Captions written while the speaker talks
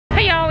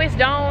it's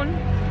Dawn.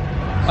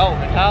 Oh,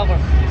 and Tyler.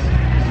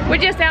 We're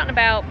just out and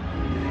about.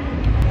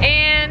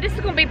 And this is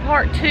going to be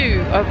part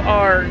 2 of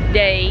our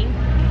day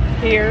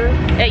here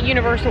at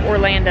Universal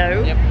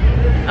Orlando. Yep.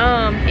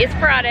 It's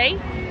Friday,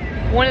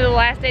 one of the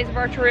last days of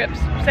our trip,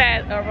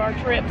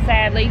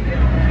 sadly.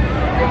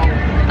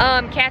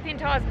 Kathy and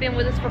Todd's been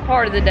with us for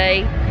part of the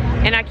day,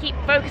 and I keep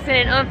focusing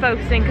and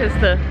unfocusing because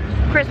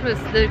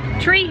the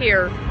tree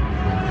here,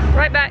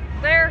 right back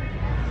there,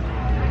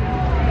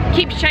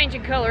 keeps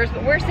changing colors.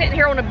 But we're sitting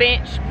here on a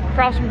bench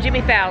across from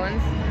Jimmy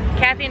Fallon's.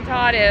 Kathy and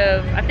Todd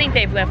have, I think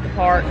they've left the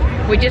park.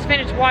 We just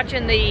finished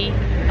watching the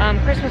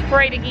Christmas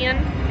parade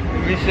again.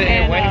 We're sitting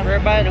here waiting for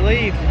everybody to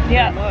leave.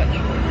 Yeah. Much.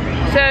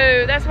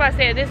 So that's why I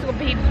said this will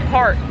be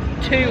part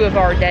 2 of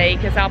our day,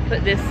 because I'll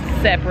put this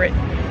separate.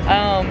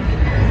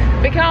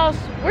 Because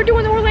we're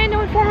doing the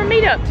Orlando Informer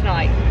Meetup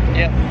tonight.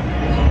 Yep.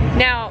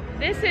 Now,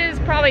 this is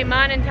probably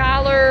mine and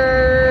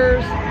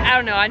Tyler's, I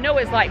don't know, I know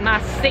it's like my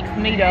 6th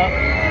meetup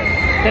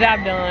that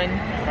I've done.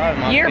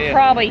 Probably You're 5th.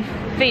 probably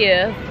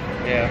 5th.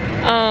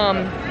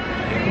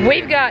 Yeah.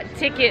 We've got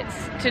tickets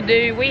to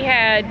do. We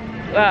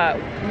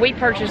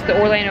purchased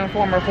the Orlando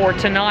Informer for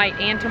tonight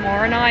and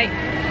tomorrow night.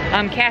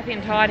 Kathy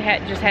and Todd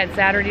just had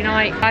Saturday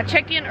night. I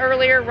checked in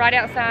earlier right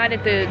outside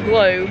at the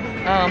Globe.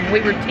 We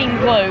were Team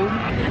Globe.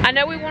 I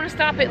know we want to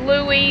stop at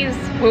Louie's.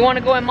 We want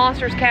to go in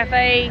Monsters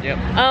Cafe.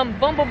 Yep.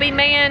 Bumblebee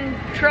Man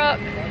truck.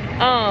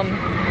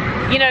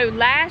 You know,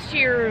 last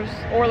year's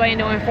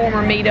Orlando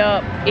Informer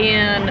Meetup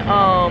in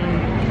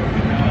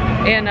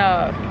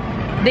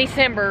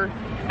December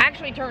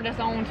actually turned us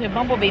on to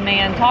Bumblebee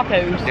Man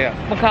tacos. Yeah.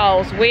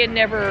 Because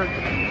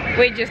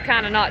we just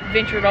kind of not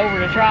ventured over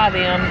to try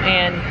them,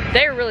 and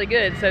they're really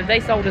good, so they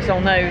sold us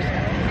on those.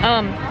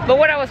 But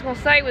what I was going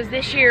to say was,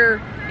 this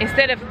year,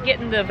 instead of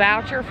getting the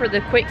voucher for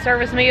the quick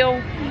service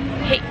meal,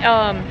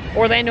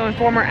 Orlando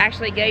Informer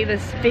actually gave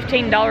us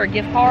 $15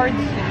 gift cards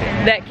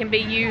that can be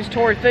used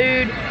toward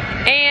food,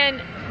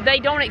 and they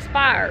don't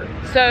expire.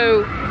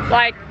 So,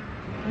 like,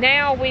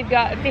 now we've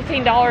got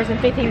 $15 and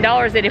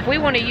 $15 that if we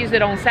want to use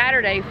it on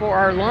Saturday for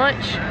our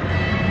lunch,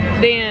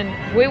 then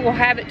we will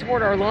have it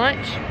toward our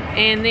lunch,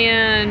 and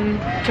then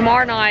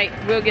tomorrow night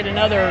we'll get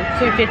another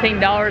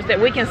 $15 that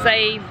we can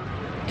save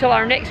till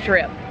our next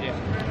trip. Yeah.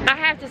 I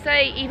have to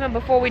say, even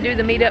before we do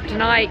the meetup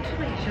tonight,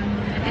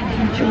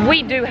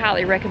 we do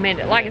highly recommend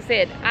it. Like I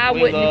said,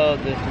 we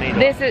love this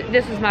meetup.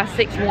 This is my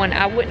 6th one.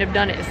 I wouldn't have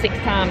done it 6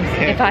 times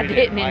if I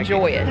didn't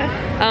enjoy it.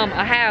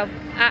 I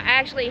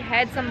actually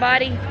had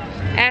somebody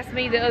ask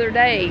me the other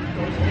day,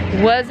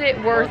 was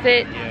it worth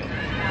it?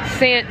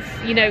 Since,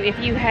 you know, if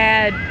you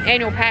had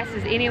annual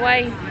passes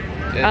anyway,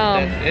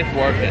 it's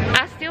worth it.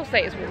 I still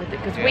say it's worth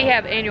it, because we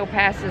have annual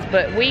passes,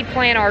 but we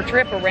plan our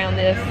trip around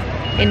this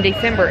in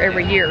December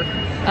every year.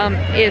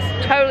 It's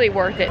totally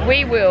worth it.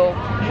 We will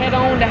head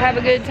on to have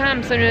a good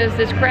time as soon as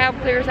this crowd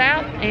clears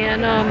out,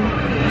 and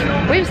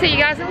we'll see you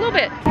guys in a little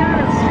bit.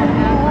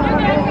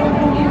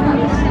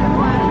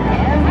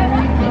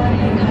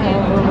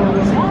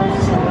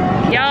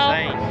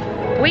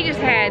 Y'all, we just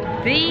had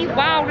the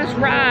wildest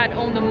ride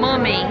on the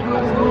Mummy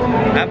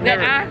I've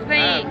never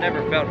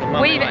felt the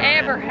Mummy we've like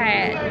ever that.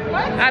 had.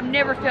 I've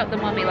never felt the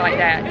Mummy like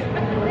that.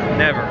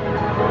 Never.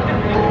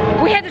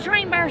 We had the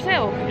train by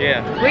ourselves.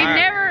 Yeah. We've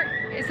never,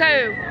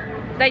 so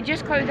they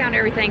just closed down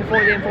everything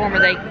for the Informer.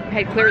 They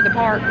had cleared the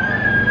park.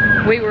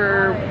 We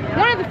were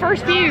one of the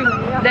first few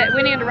that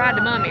went in to ride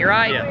the Mummy,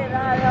 right?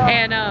 Yeah.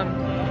 And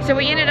so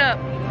we ended up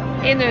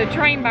in the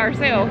train by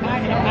ourselves.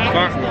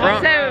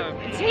 So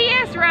he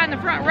asked to ride in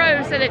the front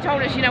row, so they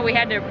told us, you know, we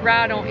had to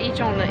ride each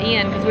on the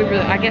end, because we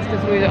were, I guess,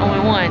 because we were the only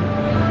one.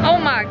 Oh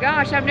my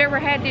gosh, I've never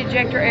had the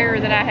ejector error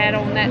that I had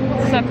on that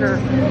sucker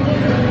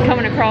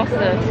coming across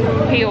the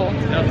hill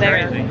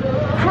there.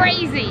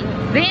 Crazy.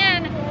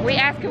 Then we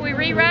asked, could we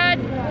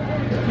re-ride?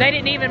 They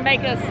didn't even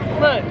make us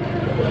look.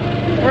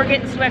 We're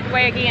getting swept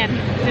away again,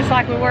 just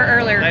like we were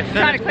earlier,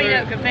 trying to clean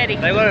up confetti.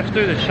 They let us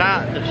through the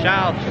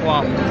child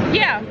swap.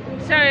 Yeah.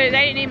 So they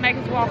didn't even make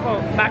us walk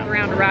back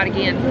around to ride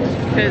again,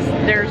 because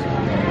there's,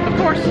 of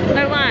course,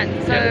 no line.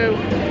 So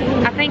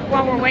I think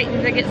while we're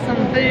waiting to get some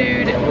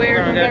food, we're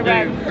going to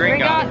ride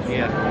Gringotts.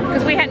 Yeah.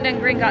 Because we hadn't done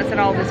Gringotts at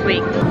all this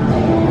week.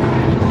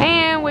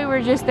 And we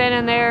were just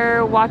standing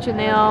there watching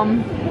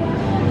them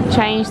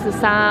change the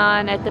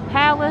sign at the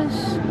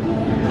Palace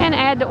and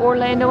add the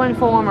Orlando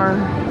Informer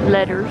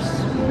letters.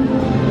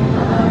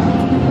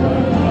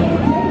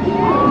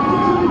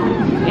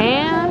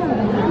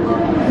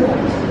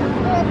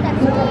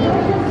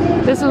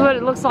 This is what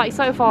it looks like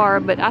so far,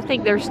 but I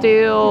think there's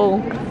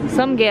still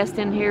some guest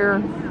in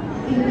here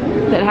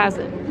that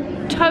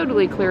hasn't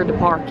totally cleared the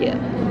park yet.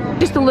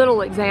 Just a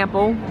little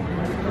example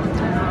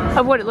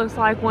of what it looks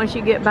like once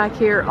you get back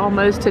here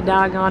almost to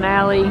Diagon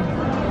Alley.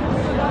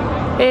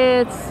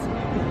 It's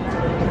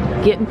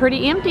getting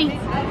pretty empty.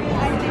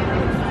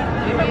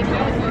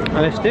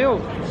 And it's still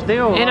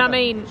and I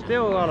mean,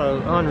 still a lot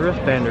of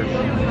unwristbanders.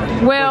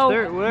 Well,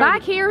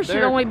 back here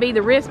should only be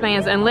the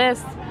wristbands,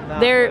 unless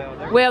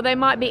well, they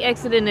might be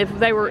exiting if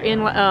they were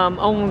in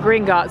on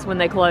Gringotts when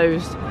they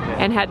closed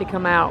and had to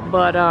come out.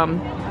 But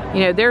you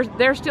know,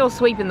 they're still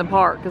sweeping the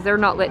park because they're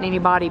not letting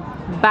anybody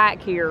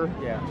back here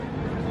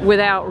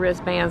without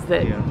wristbands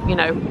that you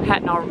know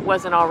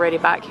wasn't already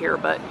back here.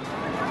 But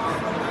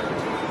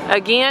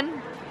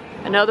again,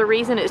 another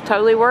reason it's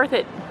totally worth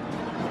it.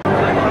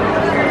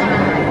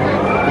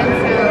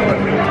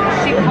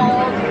 She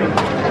called.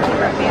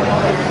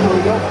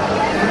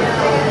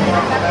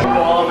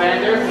 All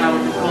vendors,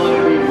 I'm just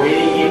going to be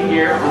waiting in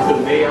here until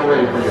they are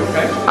ready for you.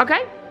 Okay?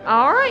 Okay.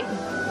 All right.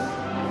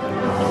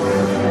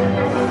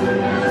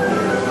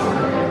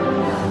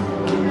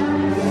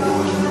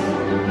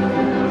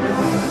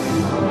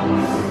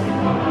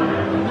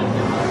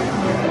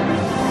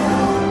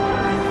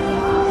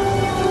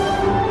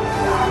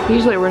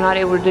 Usually we're not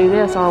able to do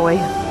this, are we?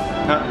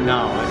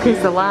 No.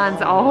 Because the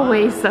line's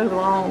always so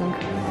long.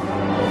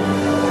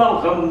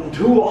 Welcome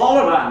to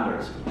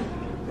Ollivanders,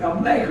 the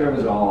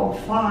makers of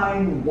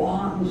fine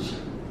wands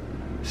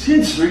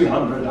since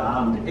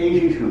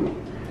 382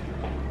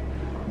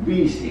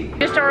 BC.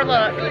 Just our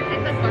luck.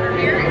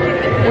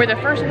 We're the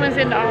first ones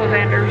into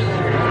Ollivanders,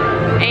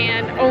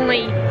 and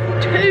only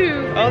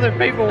two other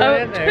people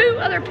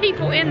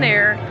in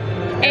there,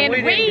 and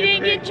we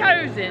didn't get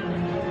chosen.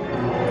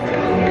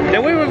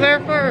 And we were there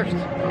first.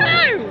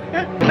 No,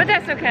 but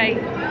that's okay.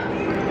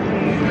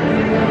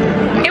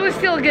 It was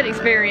still a good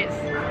experience.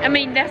 I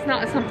mean, that's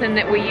not something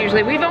that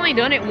we've only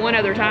done it one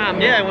other time.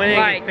 Yeah, we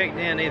didn't get picked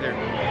in either.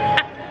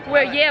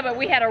 Well, yeah, but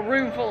we had a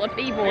room full of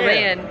people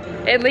then.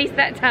 At least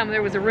that time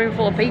there was a room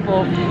full of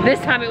people.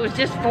 This time it was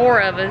just 4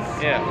 of us.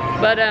 Yeah.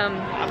 But I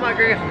might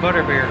go get some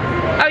butterbeer.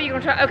 Oh, you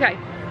gonna try? Okay.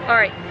 All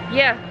right.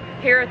 Yeah.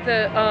 Here at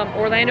the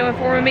Orlando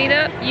Informer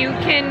Meetup, you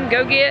can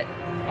go get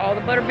all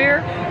the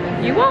butterbeer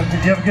you want.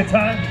 Did you have a good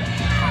time?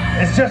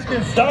 It's just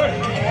getting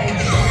started.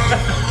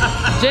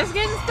 Just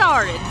getting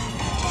started.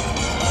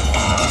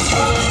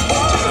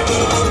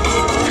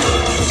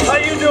 How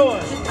you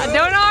doing? I'm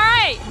doing all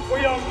right.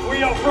 Where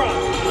y'all from?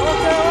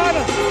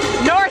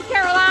 North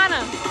Carolina.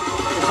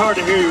 It's hard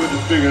to hear you with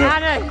this big enough. I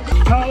know.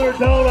 Tyler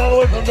Doan all the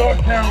way from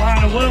North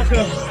Carolina.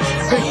 Welcome.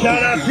 Big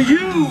shout out to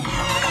you.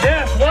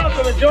 Yes,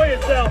 welcome. Enjoy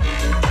yourself.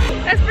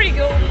 That's pretty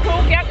cool.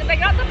 They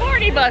got the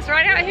party bus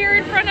right out here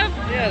in front of.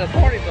 Yeah, the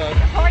party bus.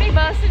 The party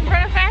bus in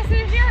front of Fast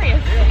and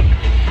Furious.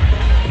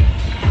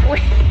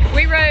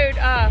 We rode.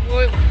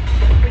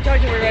 We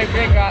told you we rode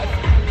Greg Rocks.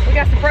 We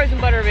got some frozen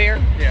butterbeer.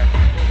 Yeah,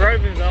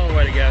 frozen's the only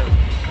way to go.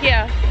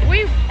 Yeah,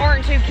 we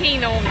aren't too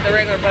keen on the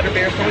regular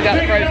butterbeer, so we got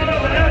the frozen.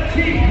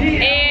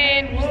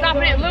 And we're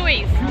stopping at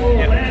Louie's.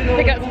 Yeah.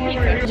 Pick up some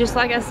pizza. Just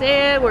like I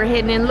said, we're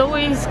heading in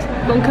Louie's.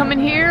 Gonna come in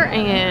here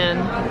and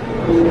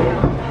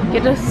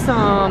get us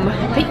some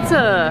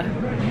pizza.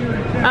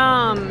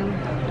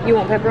 You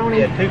want pepperoni?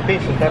 Yeah, 2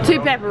 pieces of pepperoni. 2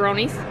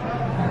 pepperonis.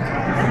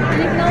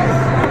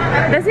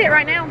 That's it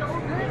right now.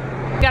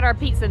 Got our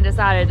pizza and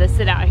decided to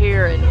sit out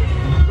here and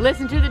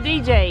listen to the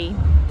DJ.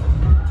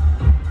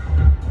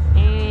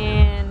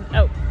 And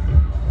oh,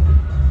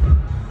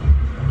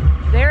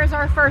 there's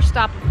our first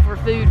stop for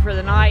food for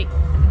the night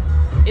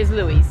is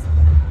Louie's.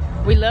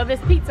 We love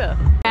this pizza.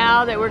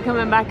 Now that we're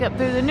coming back up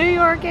through the New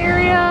York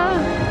area,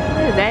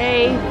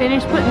 they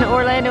finished putting the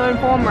Orlando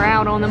Informer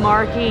out on the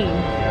marquee.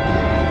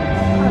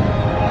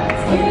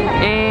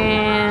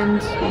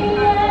 And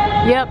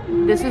yep,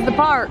 this is the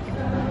park.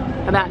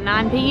 About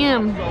 9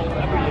 p.m.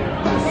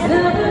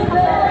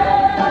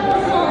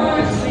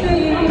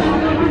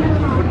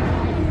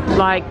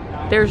 Like,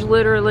 there's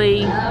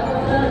literally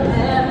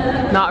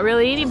not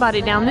really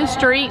anybody down this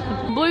street.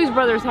 Blues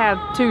Brothers have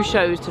 2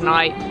 shows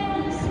tonight.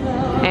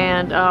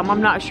 And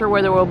I'm not sure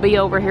whether we'll be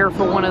over here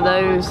for one of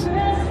those.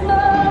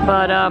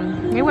 But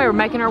anyway, we're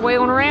making our way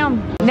on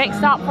around. Next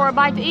stop for a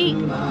bite to eat,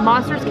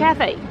 Monsters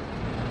Cafe.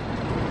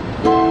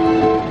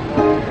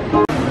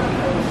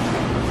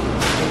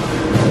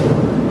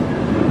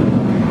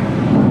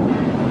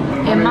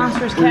 In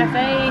Monsters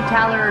Cafe,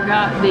 Tyler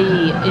got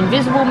the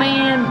Invisible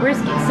Man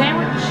brisket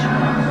sandwich.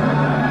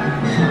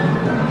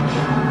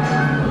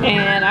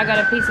 And I got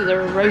a piece of the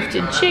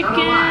roasted chicken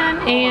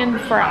and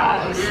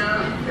fries.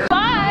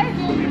 Bye!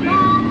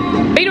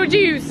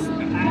 Beetlejuice!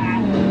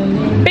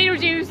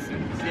 Beetlejuice!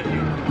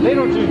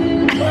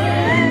 Beetlejuice.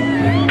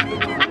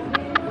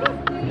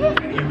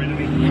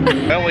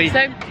 Well, we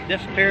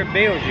disappeared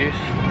Beetlejuice.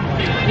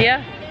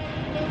 Yeah.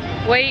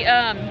 We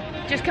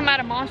just come out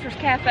of Monsters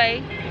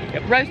Cafe.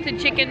 Yep. Roasted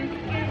chicken,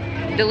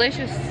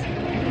 delicious.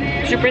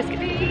 Is your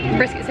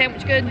brisket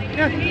sandwich good?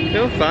 Yeah,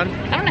 it was fun.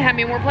 I don't know how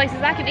many more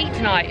places I can eat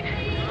tonight.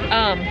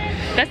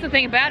 That's the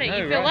thing about it.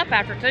 You fill up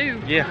after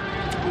 2. Yeah.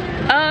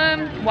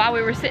 While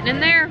we were sitting in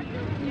there,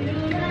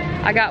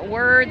 I got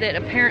word that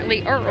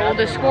apparently Earl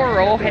the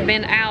Squirrel had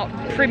been out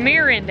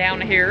premiering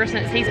down here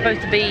since he's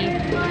supposed to be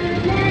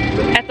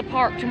at the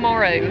park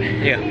tomorrow.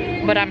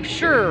 Yeah. But I'm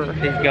sure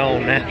he's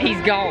gone now. He's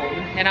gone,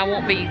 and I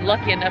won't be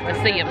lucky enough to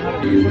see him.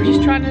 We're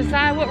just trying to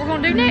decide what we're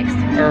gonna do next.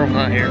 Earl's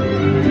not here.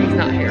 He's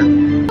not here.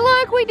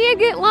 Look, we did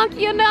get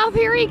lucky enough.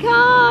 Here he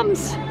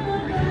comes.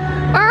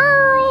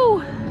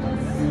 Earl!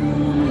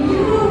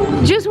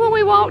 Just when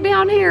we walk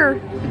down here.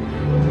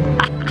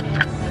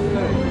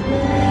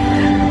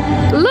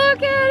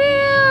 Look at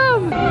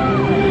him!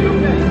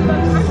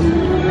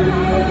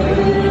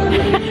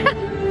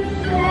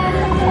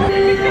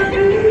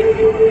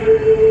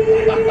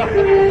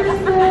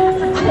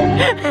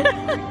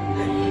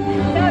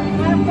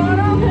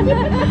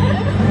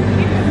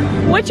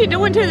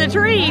 going to the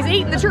tree. He's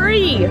eating the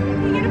tree.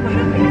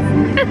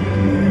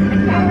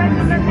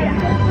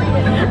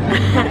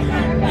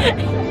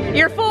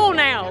 You're full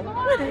now.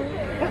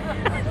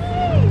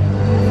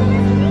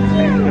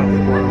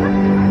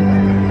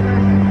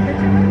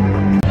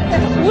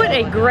 What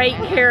a great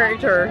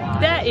character.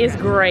 That is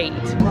great.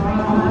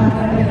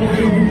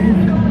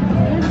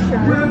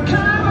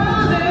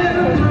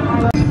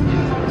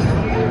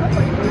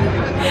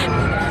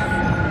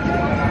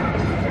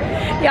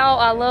 Y'all,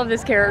 I love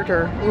this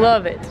character.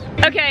 Love it.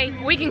 Okay,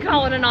 we can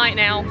call it a night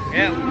now.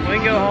 Yeah, we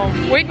can go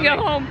home. We can go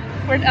home.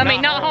 I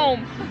mean, not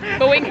home,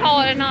 but we can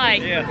call it a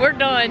night. Yeah. We're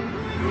done.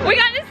 We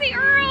got to see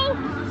Earl.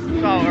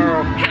 Saw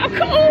Earl. How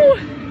cool.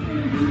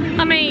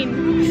 I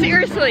mean,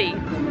 seriously.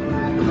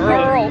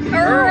 Earl.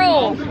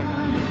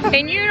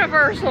 And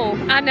Universal.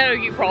 I know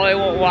you probably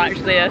won't watch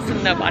this,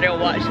 and nobody will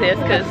watch this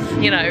because,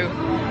 you know,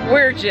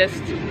 we're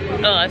just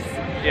us.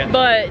 Yeah.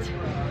 But,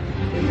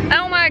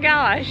 oh my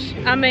gosh.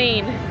 I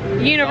mean,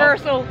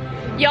 Universal,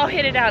 y'all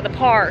hit it out of the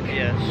park.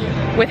 Yes.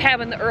 With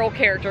having the Earl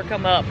character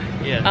come up.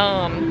 Yes.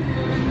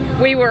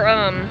 We were,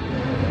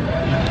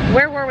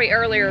 where were we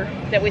earlier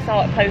that we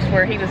saw a post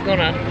where he was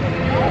gonna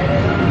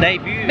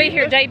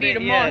debut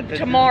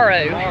tomorrow.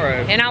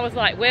 And I was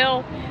like,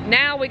 well,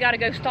 now we gotta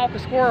go stalk a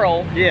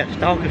squirrel. Yeah,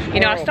 stalk a squirrel.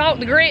 You know, I stalked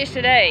the Grinch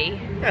today.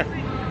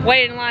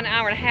 Waited in line an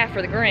hour and a half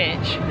for the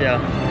Grinch.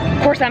 Yeah.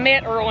 Of course, I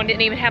met Earl and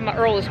didn't even have my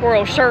Earl the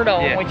Squirrel shirt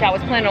on, which I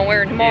was planning on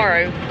wearing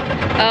tomorrow.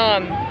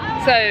 Yeah.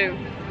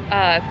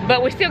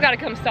 But we still gotta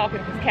come stalking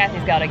because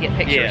Kathy's gotta get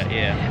pictures.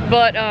 Yeah.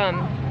 But,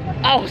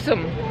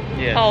 awesome.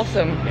 Yes.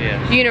 Awesome.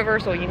 Yes.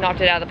 Universal, you knocked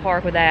it out of the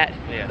park with that.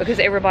 Yes. Because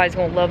everybody's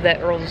gonna love that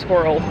Earl the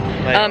Squirrel.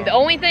 The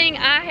only thing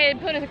I had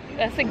put a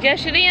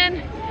suggestion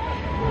in,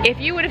 if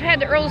you would have had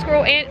the Earl the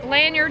Squirrel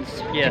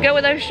lanyards to go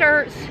with those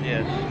shirts,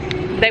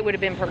 they would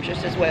have been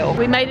purchased as well.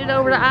 We made it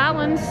over to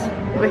Islands.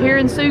 We're here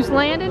in Seuss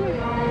Landing.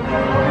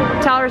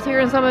 Tyler's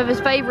hearing some of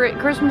his favorite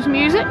Christmas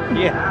music.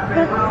 Yeah.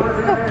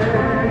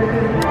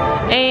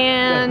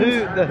 And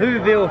the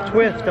Whoville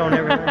twist on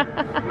everything.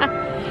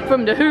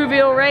 From the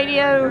Whoville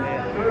radio.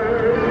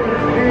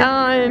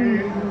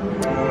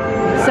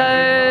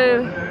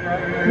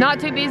 So not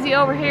too busy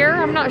over here.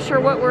 I'm not sure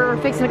what we're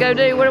fixing to go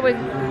do. What are we?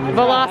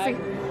 Velocity.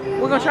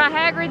 We're gonna try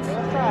Hagrid's.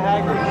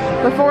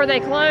 Before they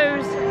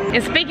close.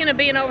 And speaking of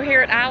being over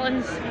here at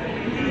Islands,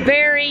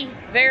 very,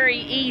 very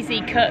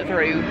easy cut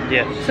through.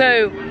 Yes.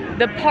 So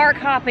the park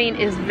hopping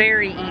is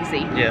very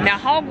easy. Yes. Now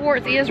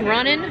Hogwarts is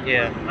running.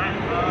 Yeah.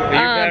 But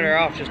you're better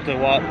off just to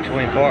walk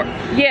between parks.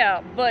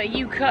 Yeah, but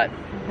you cut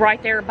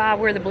right there by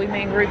where the Blue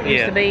Man Group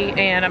used to be,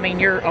 and I mean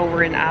you're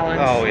over in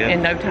Islands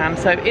in no time.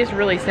 So it's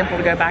really simple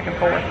to go back and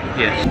forth.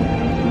 Yes.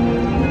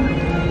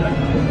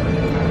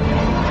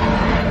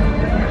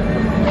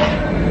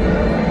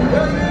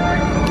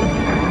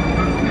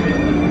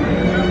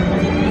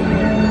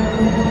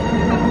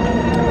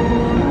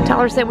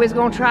 Tyler said we was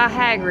gonna try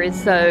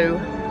Hagrid's, so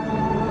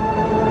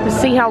let's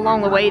see how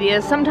long the wait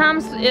is.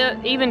 Sometimes,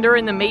 even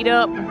during the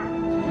meetup,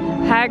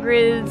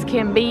 Hagrid's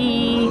can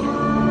be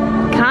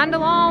kinda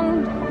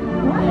long.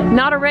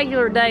 Not a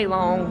regular day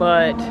long,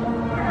 but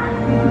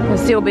it'll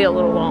still be a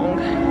little long.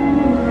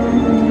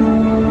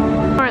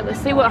 All right, let's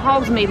see what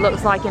Hogsmeade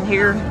looks like in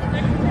here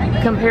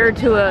compared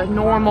to a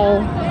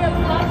normal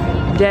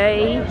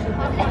day.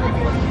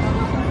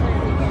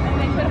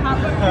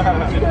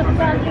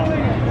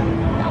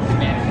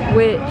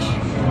 Which,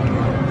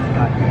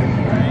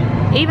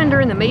 even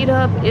during the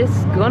meetup,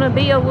 it's gonna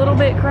be a little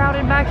bit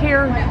crowded back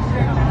here,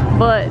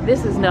 but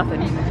this is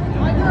nothing.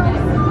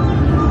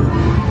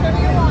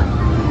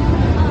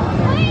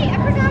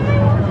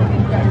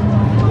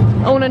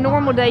 On a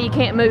normal day, you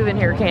can't move in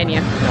here, can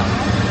you?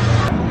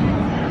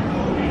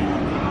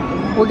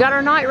 We got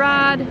our night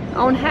ride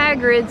on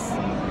Hagrid's.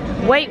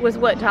 Wait was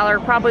what, Tyler?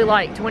 Probably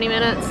like 20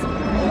 minutes?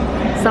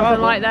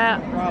 Something like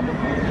that? Probably.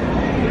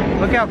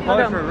 Look how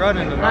close we're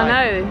running tonight.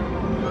 I know.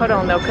 Hold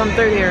on, they'll come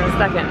through here in a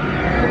second.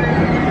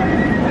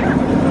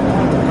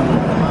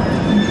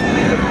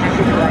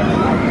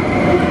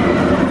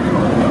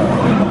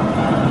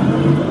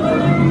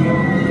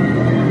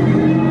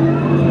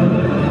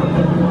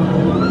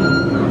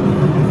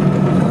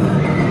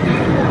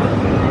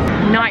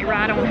 Night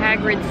ride on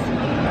Hagrid's.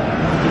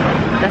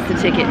 That's the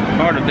ticket.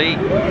 Hard to beat.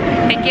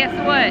 And guess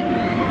what?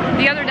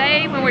 The other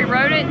day when we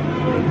rode it,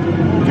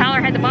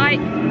 Tyler had the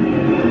bike.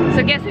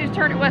 So guess whose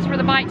turn it was for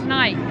the bike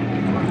tonight?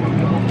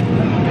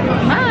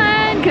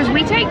 Mine, because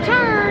we take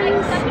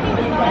turns.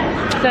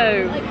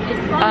 So,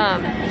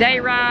 day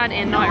ride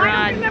and night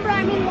ride,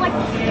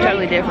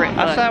 totally different.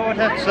 I would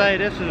have to say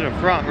this is a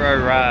front row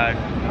ride.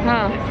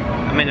 Huh.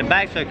 I mean, the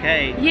back's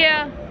okay.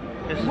 Yeah.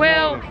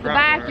 Well, the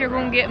back you're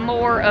going to get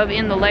more of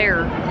in the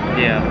lair.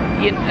 Yeah.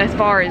 As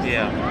far as,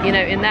 you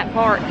know, in that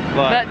part.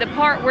 But the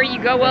part where you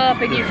go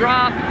up and you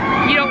drop,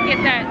 you don't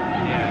get that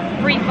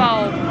free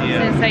fall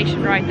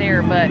sensation right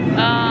there. But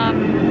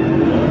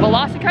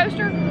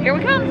Velocicoaster, here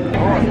we come.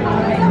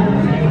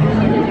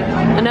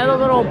 Another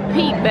little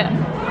peep at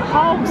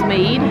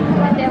Hogsmeade,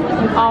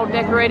 all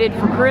decorated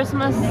for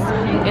Christmas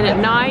and at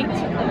night.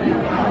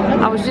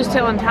 I was just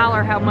telling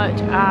Tyler how much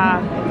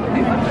I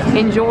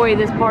enjoy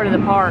this part of the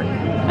park.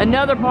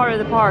 Another part of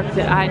the park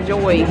that I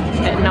enjoy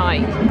at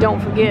night.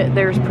 Don't forget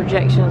there's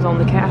projections on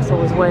the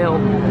castle as well,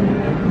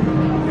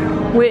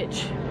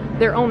 which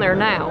they're on there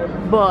now,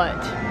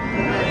 but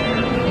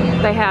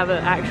they have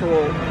an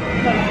actual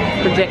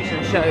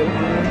projection show.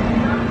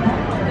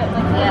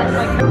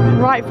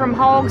 Right from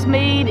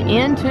Hogsmeade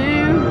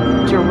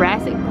into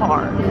Jurassic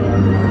Park.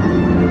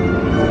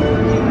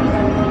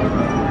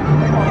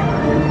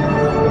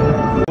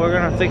 We're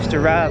gonna fix to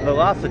ride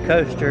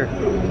Velocicoaster,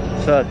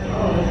 so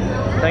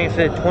I think it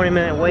said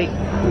 20-minute wait.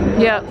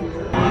 Yep.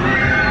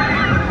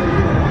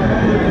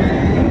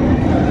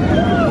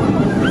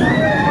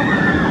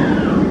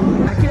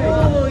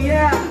 Oh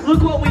yeah,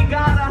 look what we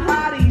got, a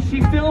hottie.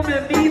 She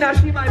filming me, now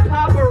she my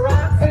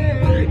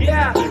paparazzi.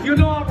 Yeah, you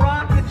know I'm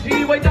rocking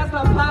G. Wait, that's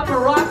not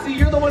paparazzi,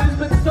 you're the one who's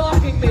been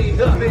stalking me.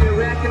 Been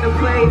wrecking the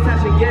place, I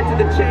should get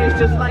to the chase.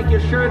 Just like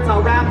your shirts,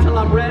 I'll rap till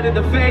I'm red in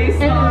the face.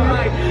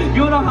 Alright,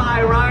 you know how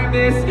I rhyme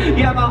this.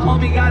 Yeah, my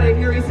homie got it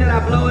here, he said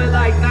I blow it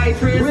like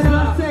nitrous. When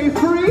I say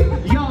free,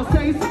 y'all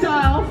say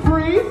style.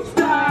 Free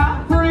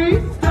style, free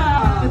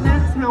style. And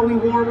that's how we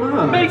warm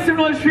up. Make some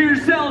noise for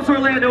yourselves,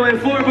 Orlando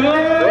Informer.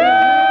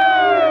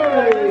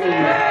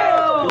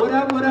 What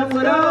up, what up,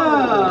 what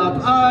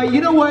up? You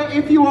know what,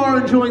 if you are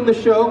enjoying the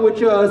show, which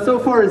so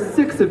far is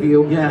 6 of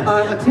you,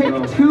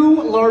 take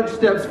 2 large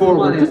steps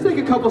forward. Just take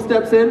a couple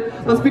steps in.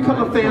 Let's become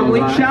a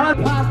family. Shout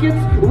out pockets,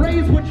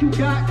 raise what you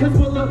got, cause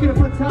we're looking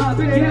for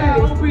topics. Yeah,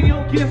 open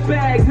your gift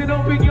bags and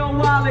open your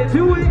wallet.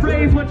 Do it,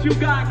 raise what you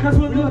got, cause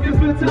we're looking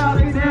for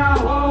topics. Now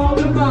hold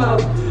them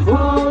up,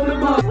 hold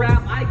them up.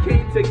 Rap, I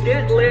came to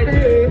get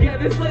lit. Yeah,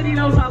 this lady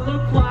knows I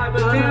look fly,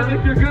 but damn,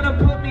 if you're gonna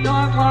put me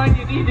online,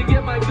 you need to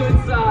get my good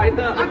side.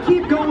 I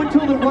keep going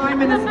till the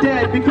rhyming is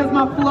dead, because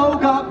my flow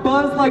got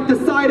buzzed like the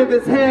side of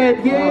his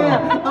head.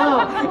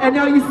 Yeah, and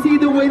now you see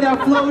the way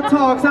that flow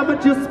talks. I'ma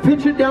just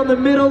pitch it down the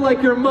middle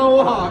like your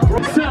mohawk.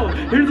 So,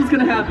 here's what's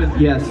gonna happen.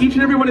 Yes. Each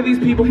and every one of these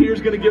people here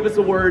is gonna give us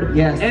a word.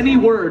 Yes. Any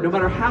word, no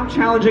matter how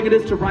challenging it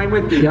is to rhyme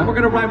with, we're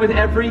gonna rhyme with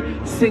every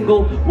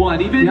single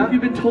one. Even if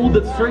you've been told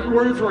that certain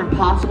words are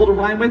impossible to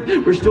rhyme with,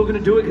 we're still gonna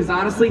do it, because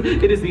honestly,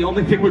 it is the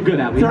only thing we're good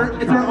at.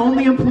 It's our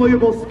only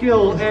employable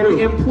skill, and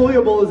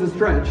employable is a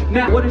stretch.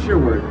 Now, what is your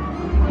word?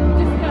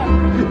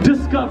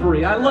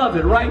 Discovery. I love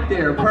it. Right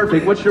there.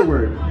 Perfect. What's your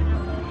word?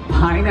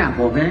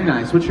 Pineapple. Very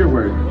nice. What's your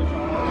word?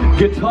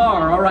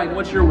 Guitar. All right.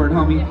 What's your word,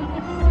 homie?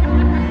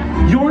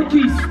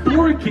 Yorkie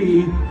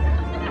Sporky.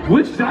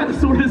 Which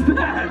dinosaur is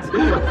that?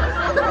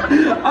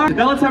 Right,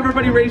 now let's have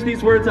everybody raise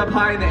these words up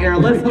high in the air.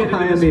 Let's get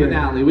into this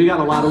finale. We got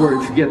a lot of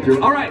words to get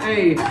through. All right.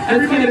 Hey,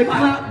 let's get a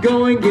clap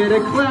going. Get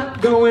a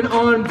clap going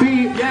on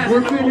beat. Yes.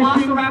 We're finishing.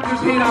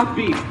 Velociraptors hate off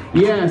beat.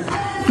 Yes.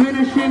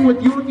 Finishing with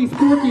Yorkie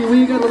Sporky,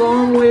 we got a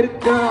long way to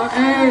go.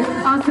 Hey,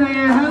 I'm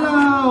saying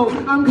hello,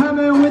 I'm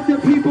coming with the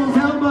people's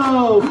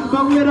elbow.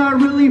 But would I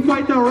really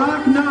fight the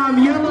rock? Nah,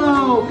 I'm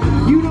yellow.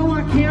 You know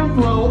I can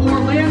flow.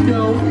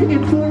 Orlando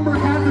Informer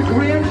has a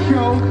grand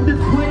show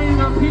that's playing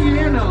a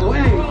piano.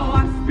 Hey, bro,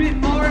 I spit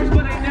bars,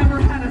 but I never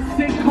had a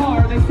sick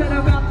car. They said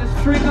about to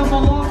string them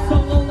along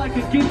solo like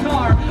a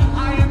guitar.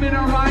 I am in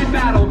a rhyme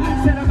battle.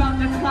 Said about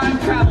the time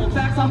travel.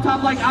 Facts on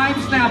top like I'm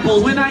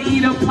Snapple when I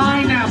eat a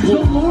pineapple.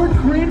 The Lord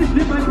cringed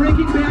in my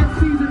Breaking Bad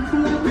season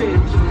 4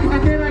 binge,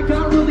 and then I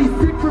got really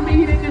sick from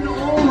eating an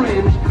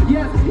orange.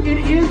 Yes, it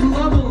is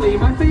lovely.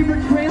 My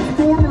favorite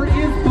Transformer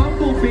is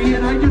Bumblebee,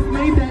 and I just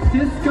made that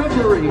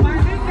discovery. My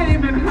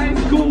nickname in high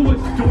school was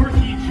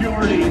Dorky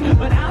Jordy,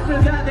 but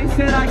after that they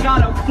said I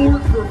got a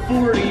fort for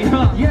 40.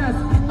 Yes,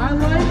 I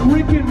like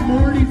Rick and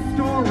Morty's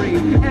story,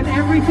 and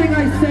everything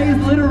I say is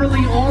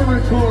literally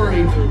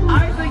oratory.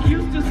 Isaac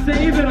used to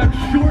say that I'm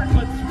short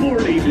but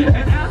sporty, and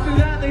after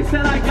that they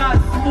said I got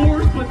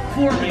s'mores but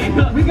for me.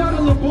 We got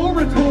a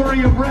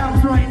laboratory of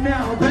raps right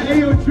now, but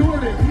Ayo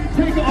Jordan,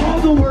 take all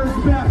the words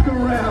back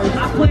around.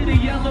 I played a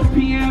yellow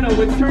piano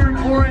and turned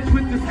orange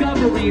with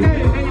discovery.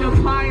 Ate a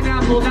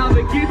pineapple, now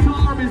the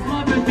guitar is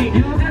loving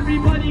me.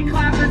 Everybody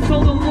clapping so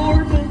the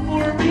Lord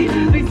before me.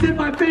 They said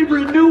my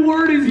favorite new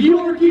word is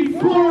Yorkie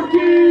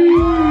Sporky.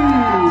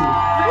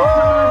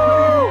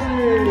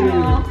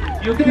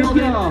 You killed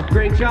it.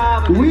 Great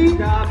job. We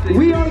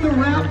are the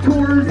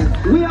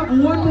Raptors. We have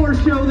one more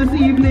show this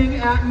evening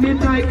at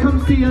midnight.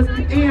 Come see us.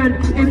 And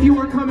if you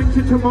are coming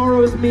to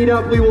tomorrow's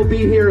meetup, we will be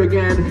here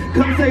again.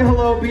 Come say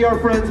hello. Be our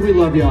friends. We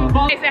love y'all.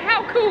 Okay, so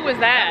how cool was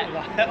that?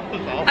 That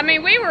was awesome. I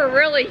mean, we were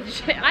really,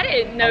 I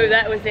didn't know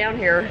that was down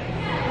here.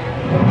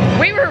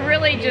 We were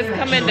really just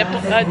coming to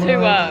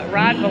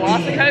ride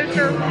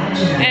Velocicoaster,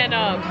 and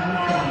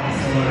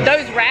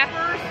those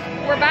rappers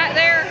were back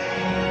there.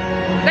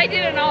 They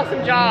did an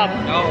awesome job.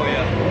 Oh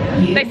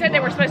yeah. They said they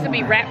were supposed to be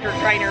raptor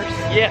trainers.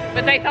 Yeah.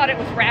 But they thought it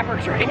was rapper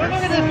trainers.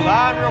 Look at this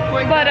line real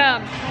quick. But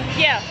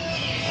yeah.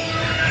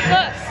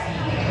 Look.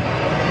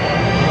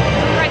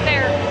 Right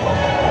there.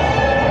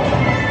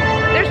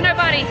 There's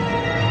nobody.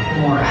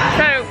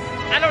 So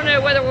I don't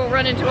know whether we'll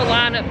run into a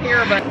line up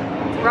here, but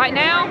right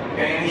now,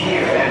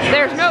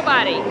 there's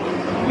nobody.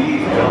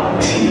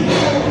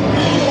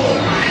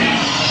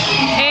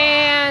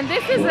 And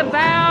this is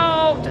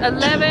about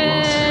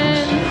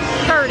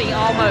 11:30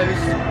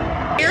 almost.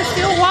 We're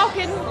still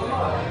walking.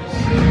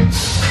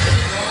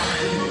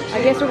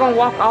 I guess we're gonna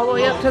walk all the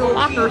way up to the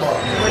lockers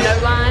with no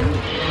line.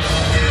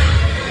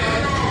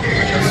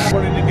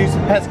 Wanted to do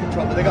some pest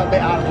control, but they got a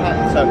bit out of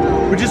hand, so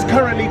we're just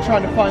currently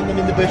trying to find them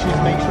in the bushes,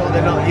 make sure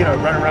they're not, you know,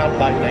 running around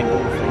biting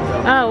ankles.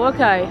 Oh,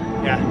 okay.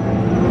 Yeah.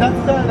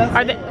 That's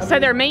Are they, so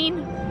they're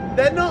mean?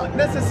 They're not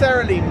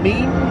necessarily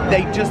mean,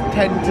 they just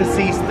tend to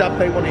see stuff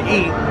they want to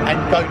eat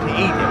and go to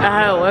eat it.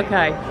 Oh,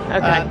 okay.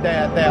 Okay.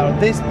 They are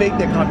this big,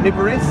 they're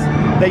carnivorous.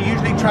 They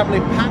usually travel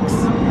in packs.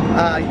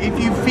 If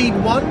you feed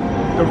one,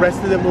 the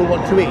rest of them will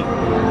want to eat.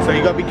 So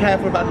you got to be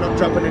careful about not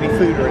dropping any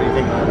food or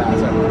anything like that.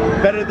 So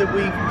better that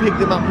we pick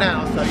them up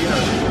now, so you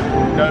know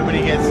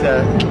nobody gets.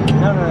 No,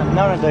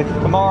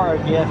 tomorrow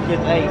you get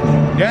 8.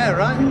 Yeah,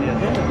 right.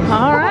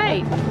 All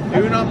right.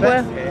 Doing our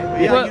best here.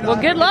 Yeah, Well,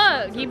 good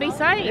luck. You be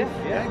safe.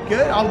 Yeah,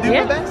 good. I'll do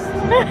my best.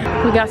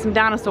 We got some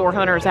dinosaur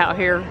hunters out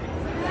here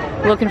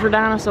looking for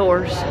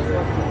dinosaurs.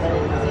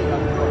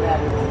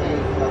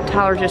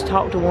 Tyler just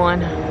talked to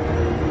one.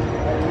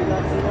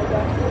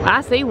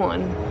 I see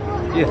one.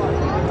 Yeah.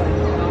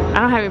 I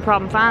don't have any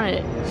problem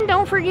finding it.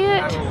 Don't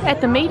forget,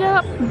 at the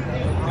meetup,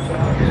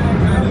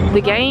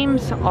 the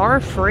games are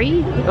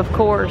free, of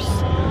course.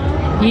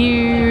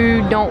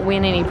 You don't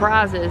win any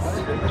prizes,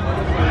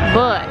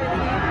 but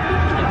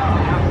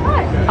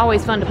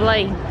always fun to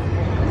play.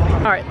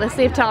 All right, let's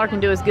see if Tyler can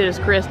do as good as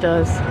Chris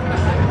does.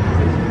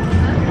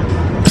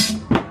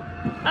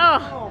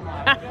 Oh,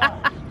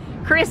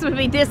 Chris would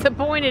be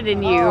disappointed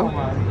in you.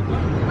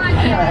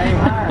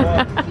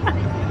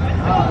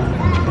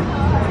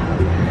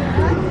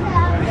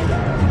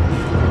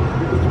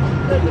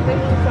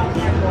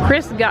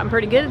 Chris has gotten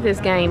pretty good at this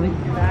game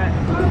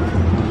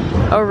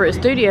over at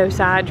studio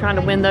side, trying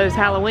to win those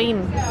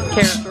Halloween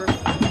characters.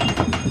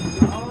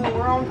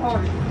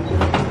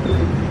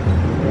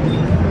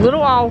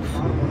 Little off.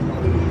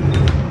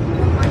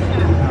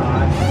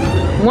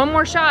 One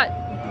more shot.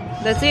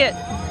 That's it.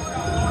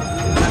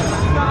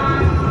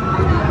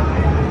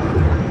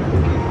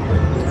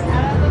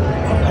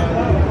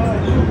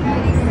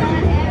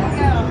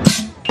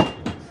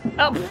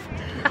 Oh.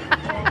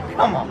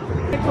 Come on.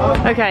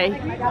 Okay,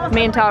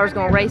 me and Tyler's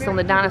gonna race on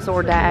the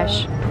dinosaur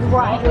dash.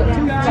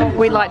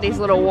 We like these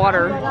little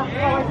water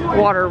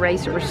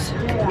racers.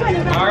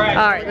 All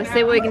right, let's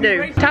see what we can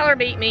do. Tyler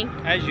beat me.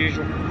 As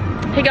usual.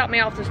 He got me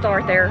off the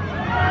start there.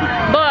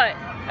 But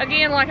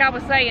again, like I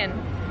was saying,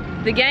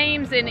 the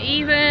games and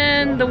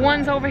even the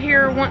ones over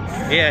here once.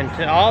 Yeah, and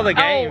to all the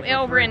games.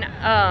 Oh, over in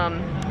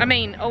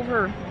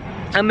over.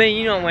 I mean,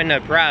 you don't win no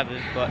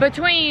prizes, but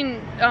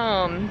Between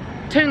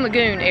Toon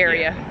Lagoon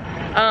area,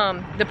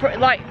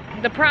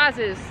 the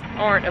prizes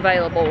aren't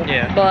available.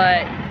 Yeah.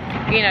 But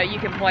you know, you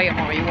can play them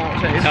all you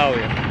want to. oh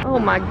yeah. Oh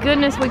my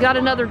goodness, we got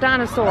another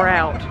dinosaur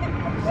out.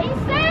 She's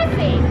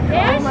sassy.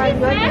 Yeah,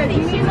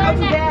 she's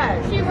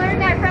sassy. She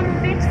learned that from her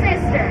big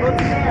sister.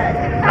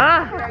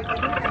 Ah.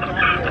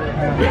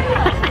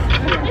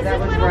 This is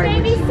little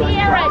baby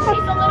Sierra.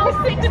 She's a little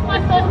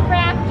 6-month-old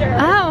raptor.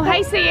 Oh,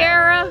 hey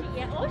Sierra.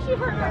 Yeah, oh, she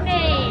heard her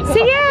name.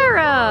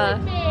 Sierra.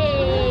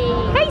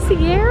 Hey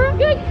Sierra.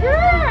 Good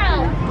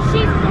girl.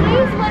 She's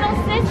Blue's little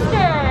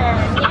sister.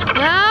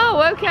 Yeah.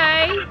 Oh,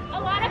 okay. A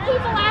lot of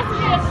people ask me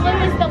if Blue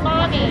is the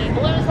mommy.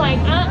 Blue's like,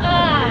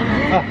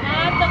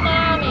 not the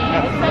mommy.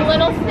 It's the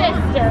little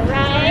sister,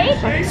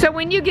 right? So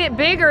when you get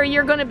bigger,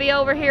 you're going to be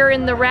over here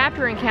in the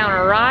raptor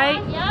encounter,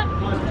 right? Yep.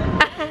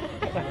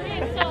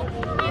 So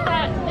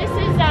this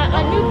is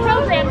a new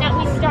program that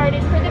we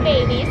started for the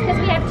babies, because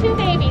we have 2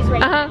 babies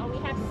right now. We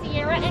have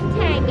Sierra and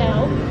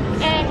Tango.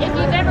 And if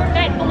you've ever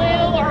met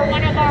Blue or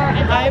one of our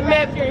adult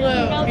raptors,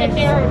 you know that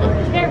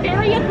they're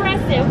very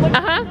aggressive, which is a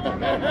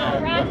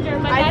raptor,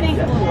 but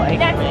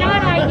that's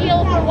not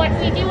ideal for what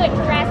we do at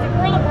Jurassic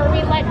World, where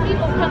we let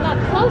people come up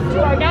close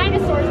to our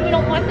dinosaurs. We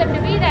don't want them to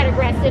be that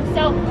aggressive.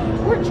 So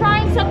we're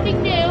trying something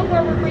new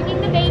where we're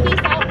bringing the babies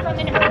out from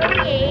an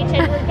early age,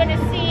 and we're going to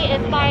see if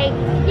by,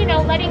 you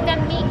know, letting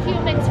them meet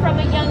humans from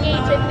a young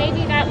age, and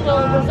maybe that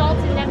will result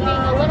in them being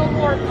a little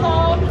more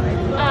calm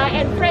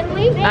and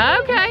friendly.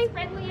 Okay. As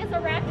friendly as a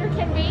raptor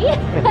can be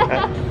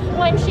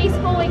when she's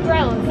fully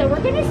grown. So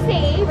we're going to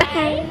see,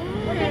 right?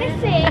 We're going to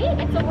see.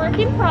 It's a work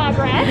in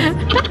progress.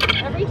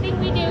 Everything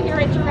we do here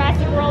at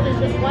Jurassic World is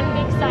just one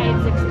big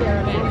science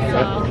experiment. So.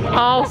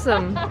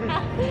 Awesome.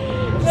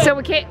 So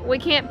we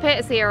can't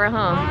pet Sierra,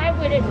 huh? I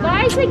would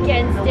advise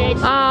against it.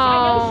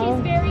 I know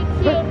she's very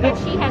cute, but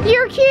she has.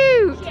 You're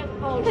cute. She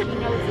knows it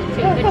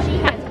too, but she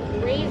has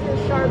razor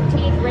sharp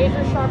teeth,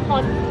 razor sharp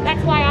claws.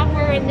 That's why I'm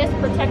wearing this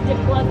protective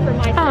glove for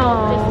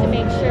myself, just to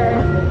make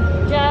sure,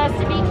 just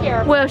to be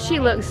careful. Well, she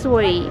looks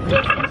sweet.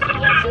 Like I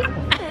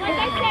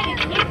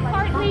said, it's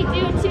partly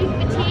due to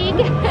fatigue.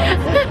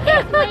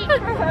 It's late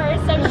for her,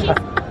 so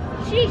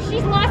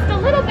she's lost a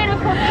little bit of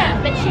her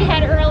pep that she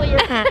had earlier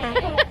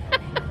today.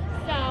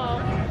 So.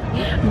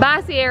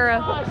 Bye, Sierra.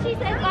 Oh, she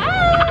said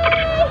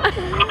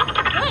bye.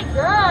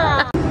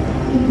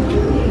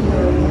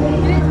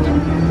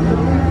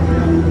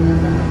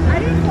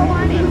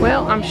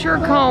 I'm sure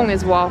Kong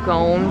is walk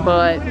on,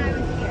 but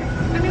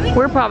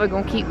we're probably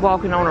gonna keep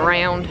walking on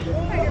around.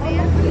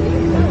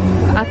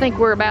 I think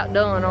we're about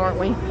done, aren't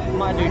we?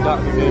 Might do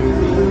Dr.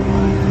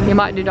 Doom. You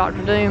might do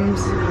Dr.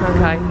 Doom's?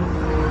 Okay.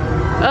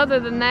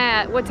 Other than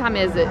that, what time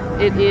is it?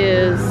 It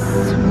is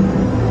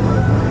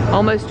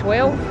almost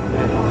 12?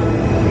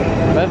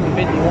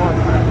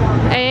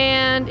 11:51.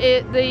 And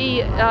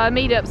the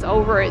meetup's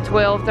over at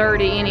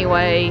 12:30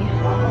 anyway.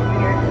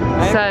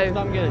 So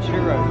Come get a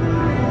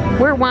churro.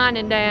 we're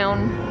winding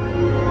down.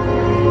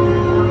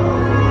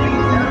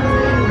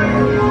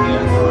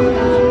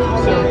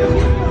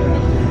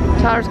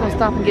 Tyler's gonna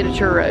stop and get a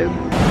churro.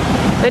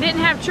 They didn't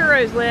have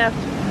churros left.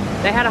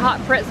 They had a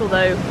hot pretzel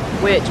though,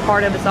 which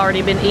part of it's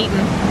already been eaten.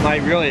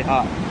 Like really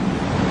hot.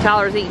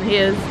 Tyler's eating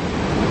his.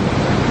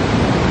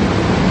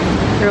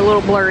 They're a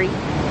little blurry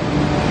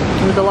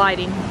with the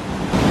lighting.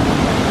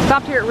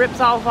 Stopped here at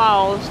Ripsaw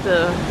Falls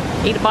to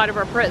eat a bite of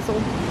our pretzel.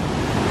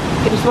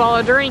 Get a swallow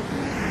of drink.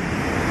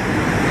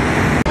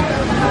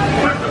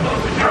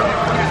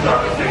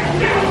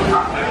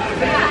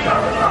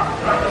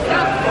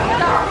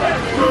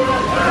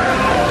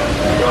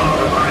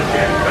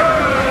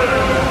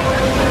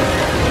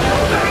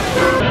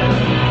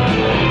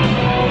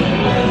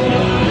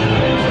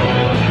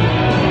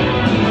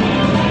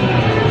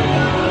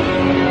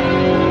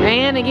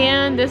 And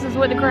again, this is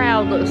what the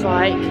crowd looks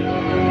like.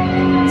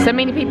 So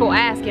many people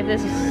ask if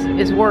this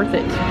is worth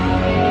it.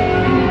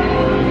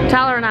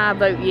 Tyler and I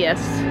vote yes.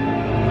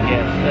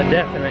 Yes, a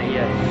definite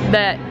yes.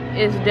 That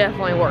is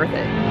definitely worth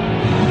it.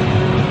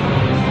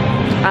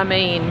 I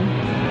mean,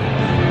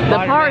 the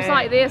park's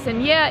like this,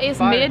 and yeah, it's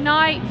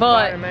midnight,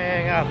 but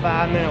Spider-Man got a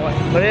 5-minute wait.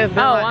 But it's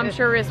been like I'm this,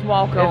 sure it's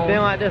walk It's on.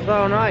 been like this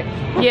all night.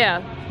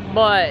 Yeah,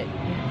 but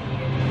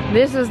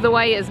this is the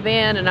way it's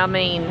been, and I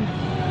mean,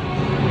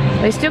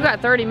 they still got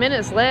 30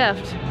 minutes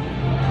left.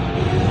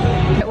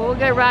 We'll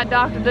go ride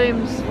Dr.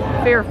 Doom's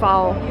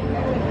Fearfall,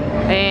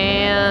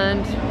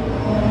 and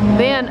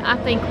then I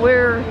think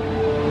we're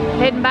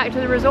heading back to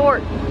the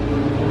resort.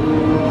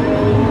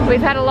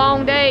 We've had a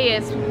long day.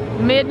 It's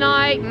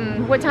midnight,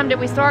 and what time did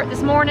we start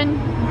this morning?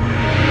 9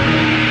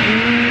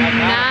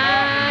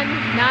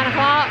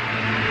 o'clock.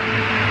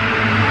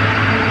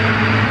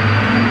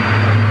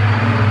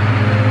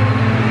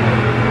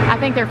 I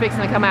think they're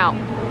fixing to come out.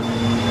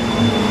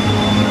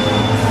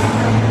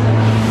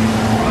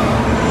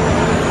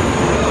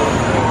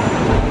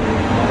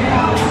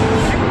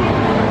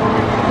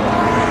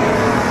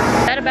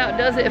 That about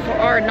does it for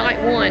our night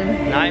one.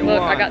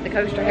 Look, I got the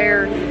coaster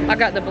hair, I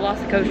got the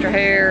Velocicoaster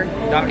hair,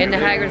 and the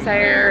Hagrid's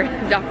hair,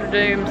 Dr.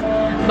 Doom's.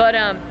 But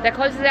that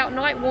closes out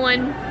night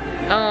one.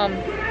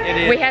 It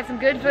is. We had some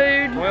good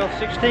food.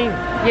 12:16.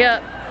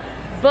 Yep.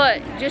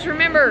 But just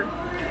remember,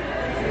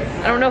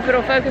 I don't know if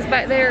it'll focus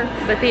back there,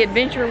 but the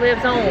adventure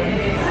lives on.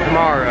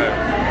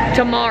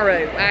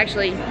 Tomorrow,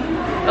 actually,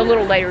 a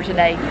little later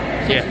today,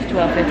 since it's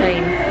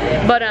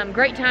 12:15. But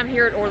great time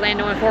here at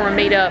Orlando Informer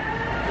Meetup.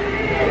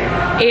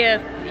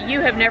 If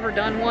you have never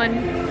done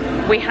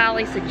one, we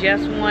highly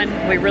suggest one.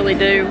 We really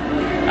do.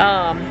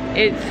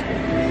 It's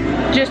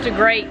just a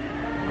great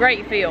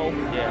feel.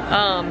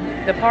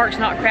 The park's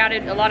not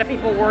crowded. A lot of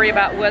people worry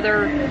about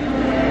whether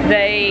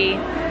they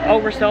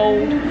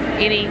oversold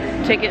any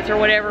tickets or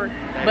whatever,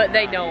 but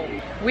they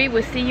don't. We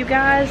will see you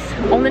guys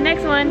on the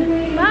next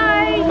one.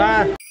 Bye.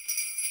 Bye.